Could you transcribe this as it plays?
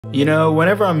You know,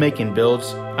 whenever I'm making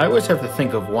builds, I always have to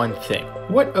think of one thing.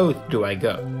 What oath do I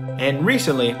go? And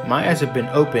recently, my eyes have been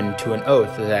open to an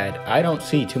oath that I don't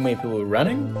see too many people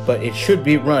running, but it should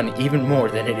be run even more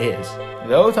than it is.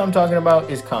 The oath I'm talking about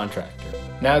is Contractor.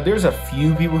 Now, there's a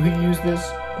few people who use this,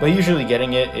 but usually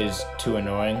getting it is too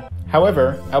annoying.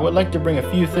 However, I would like to bring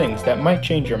a few things that might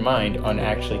change your mind on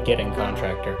actually getting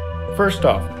Contractor. First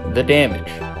off, the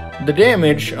damage. The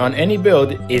damage on any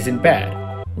build isn't bad.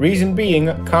 Reason being,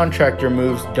 Contractor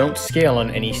moves don't scale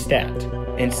on any stat.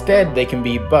 Instead, they can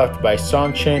be buffed by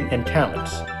Song Chain and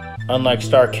talents, unlike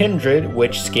Star Kindred,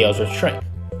 which scales with strength.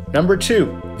 Number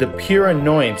 2, the pure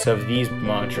annoyance of these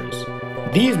mantras.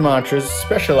 These mantras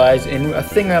specialize in a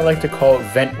thing I like to call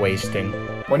vent wasting.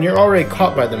 When you're already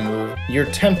caught by the move, you're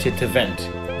tempted to vent,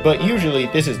 but usually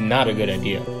this is not a good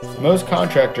idea. Most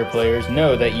Contractor players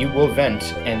know that you will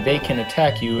vent and they can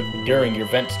attack you during your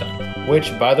vent stun,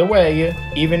 which, by the way,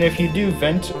 even if you do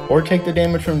vent or take the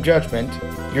damage from Judgment,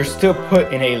 you're still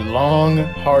put in a long,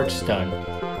 hard stun,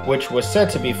 which was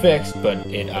said to be fixed, but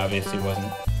it obviously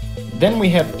wasn't. Then we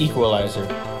have Equalizer,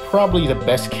 probably the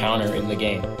best counter in the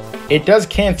game. It does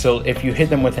cancel if you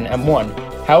hit them with an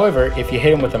M1, however, if you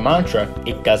hit them with a mantra,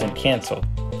 it doesn't cancel.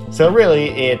 So really,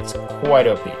 it's quite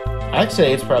OP. I'd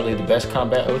say it's probably the best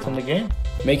combat oath in the game,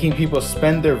 making people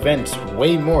spend their vents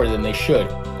way more than they should,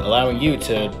 allowing you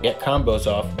to get combos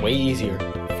off way easier,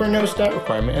 for no stat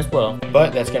requirement as well.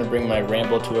 But that's going to bring my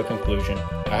ramble to a conclusion.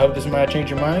 I hope this might change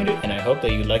your mind, and I hope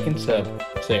that you like and sub.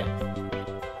 So yeah.